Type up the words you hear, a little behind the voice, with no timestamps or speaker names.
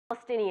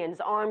Palestinians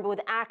armed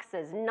with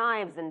axes,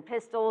 knives, and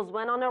pistols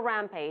went on a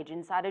rampage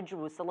inside a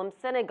Jerusalem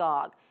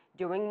synagogue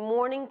during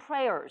morning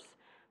prayers.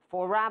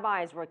 4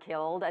 rabbis were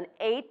killed and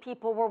 8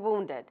 people were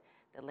wounded.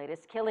 The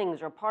latest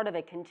killings are part of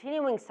a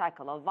continuing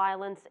cycle of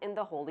violence in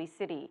the Holy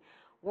City.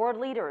 World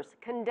leaders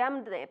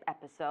condemned the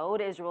episode.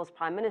 Israel's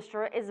prime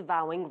minister is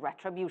vowing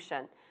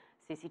retribution.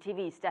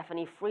 CCTV's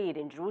Stephanie Freid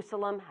in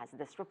Jerusalem has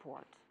this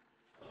report.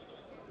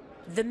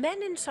 The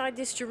men inside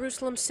this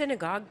Jerusalem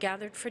synagogue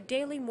gathered for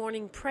daily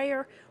morning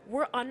prayer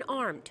were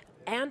unarmed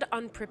and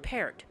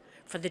unprepared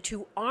for the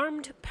 2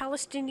 armed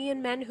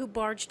Palestinian men who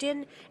barged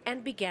in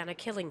and began a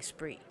killing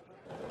spree.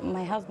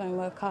 My husband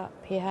woke up,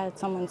 he heard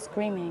someone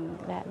screaming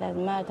that there's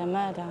murder,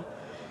 murder,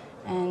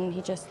 and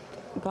he just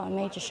got a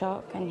major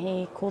shock and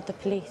he called the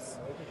police.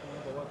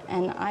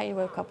 And I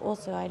woke up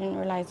also, I didn't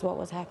realize what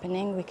was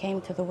happening. We came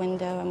to the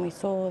window and we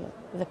saw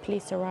the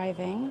police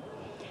arriving,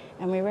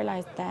 and we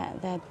realized that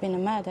there had been a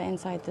murder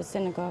inside the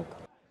synagogue.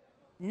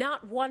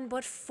 Not 1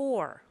 but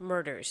 4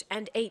 murders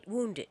and 8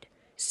 wounded,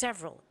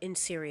 several in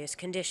serious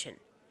condition.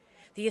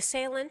 The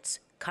assailants,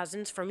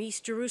 cousins from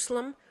East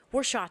Jerusalem,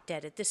 were shot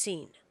dead at the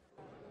scene.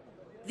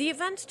 The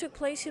events took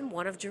place in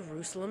one of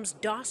Jerusalem's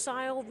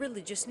docile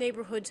religious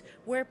neighborhoods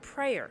where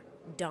prayer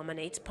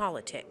dominates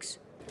politics.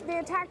 The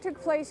attack took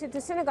place at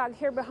the synagogue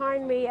here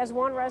behind me, as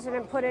one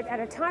resident put it, at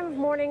a time of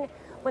morning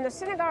when the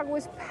synagogue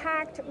was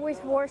packed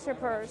with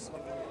worshipers.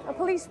 A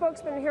police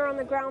spokesman here on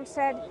the ground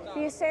said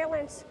the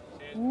assailants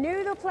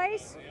knew the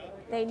place,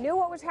 they knew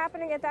what was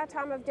happening at that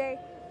time of day,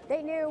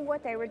 they knew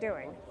what they were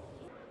doing.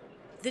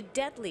 The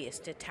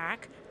deadliest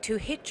attack to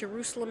hit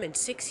Jerusalem in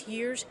 6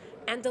 years,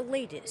 and the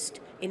latest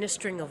in a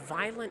string of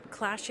violent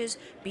clashes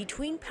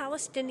between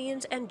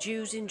Palestinians and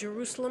Jews in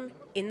Jerusalem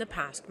in the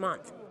past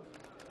month.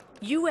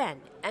 UN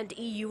and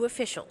EU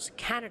officials,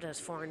 Canada's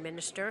foreign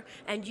minister,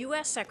 and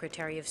U.S.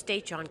 Secretary of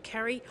State John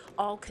Kerry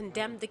all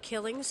condemned the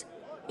killings.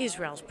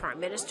 Israel's prime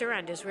minister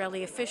and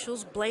Israeli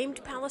officials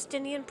blamed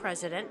Palestinian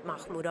President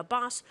Mahmoud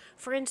Abbas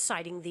for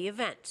inciting the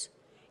events.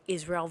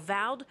 Israel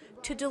vowed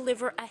to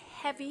deliver a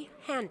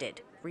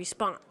heavy-handed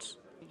response.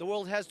 The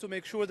world has to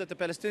make sure that the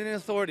Palestinian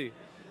Authority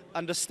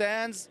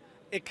understands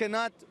it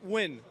cannot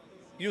win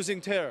using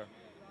terror.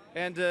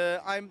 And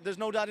there's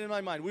no doubt in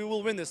my mind, we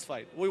will win this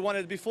fight. We won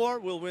it before,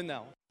 we'll win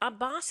now.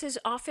 Abbas's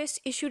office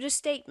issued a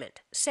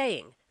statement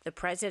saying the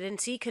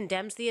presidency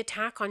condemns the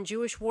attack on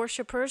Jewish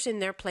worshippers in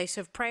their place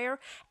of prayer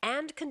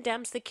and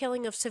condemns the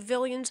killing of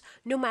civilians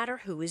no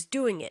matter who is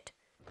doing it.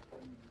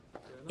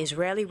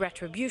 Israeli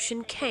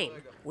retribution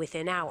came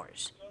within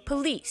hours.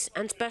 Police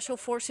and special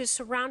forces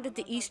surrounded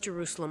the East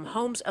Jerusalem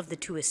homes of the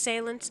 2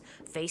 assailants,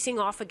 facing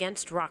off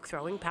against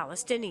rock-throwing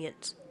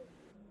Palestinians.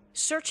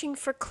 Searching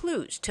for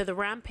clues to the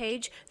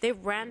rampage, they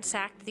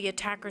ransacked the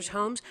attackers'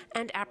 homes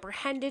and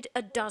apprehended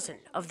a dozen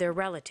of their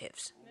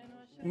relatives.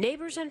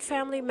 Neighbors and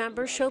family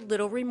members showed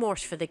little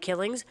remorse for the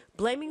killings,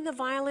 blaming the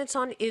violence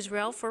on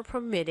Israel for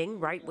permitting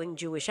right-wing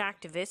Jewish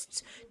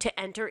activists to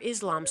enter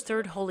Islam's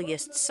 3rd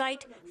holiest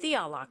site, the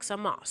Al-Aqsa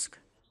Mosque.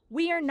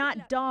 We are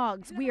not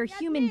dogs. We are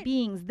human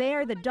beings. They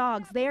are the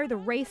dogs. They are the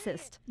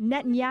racist.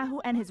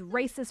 Netanyahu and his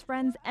racist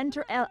friends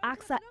enter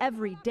Al-Aqsa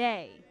every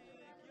day.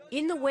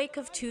 In the wake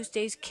of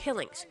Tuesday's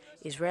killings,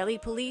 Israeli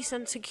police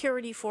and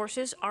security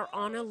forces are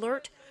on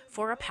alert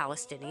for a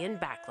Palestinian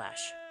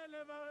backlash.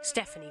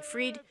 Stephanie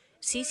Freid,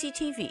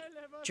 CCTV,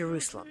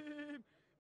 Jerusalem.